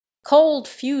Cold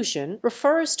fusion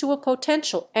refers to a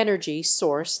potential energy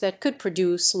source that could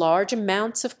produce large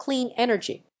amounts of clean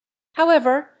energy.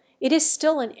 However, it is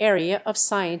still an area of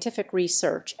scientific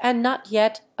research and not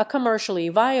yet a commercially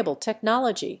viable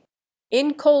technology.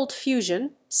 In cold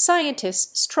fusion,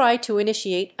 scientists try to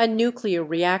initiate a nuclear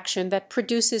reaction that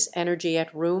produces energy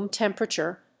at room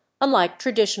temperature, unlike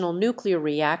traditional nuclear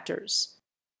reactors.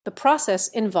 The process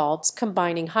involves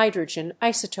combining hydrogen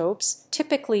isotopes,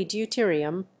 typically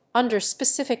deuterium, under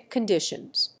specific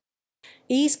conditions.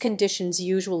 These conditions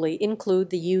usually include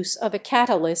the use of a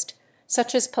catalyst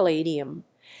such as palladium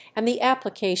and the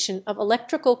application of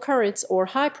electrical currents or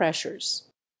high pressures.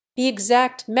 The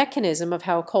exact mechanism of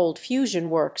how cold fusion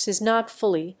works is not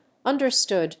fully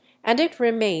understood, and it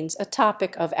remains a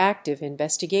topic of active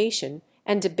investigation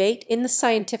and debate in the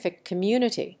scientific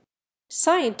community.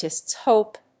 Scientists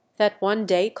hope that one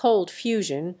day cold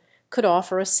fusion could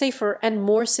offer a safer and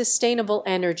more sustainable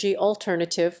energy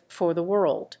alternative for the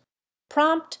world.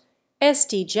 Prompt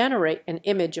SD generate an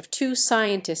image of two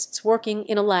scientists working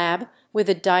in a lab with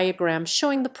a diagram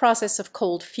showing the process of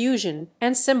cold fusion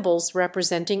and symbols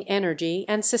representing energy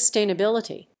and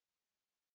sustainability.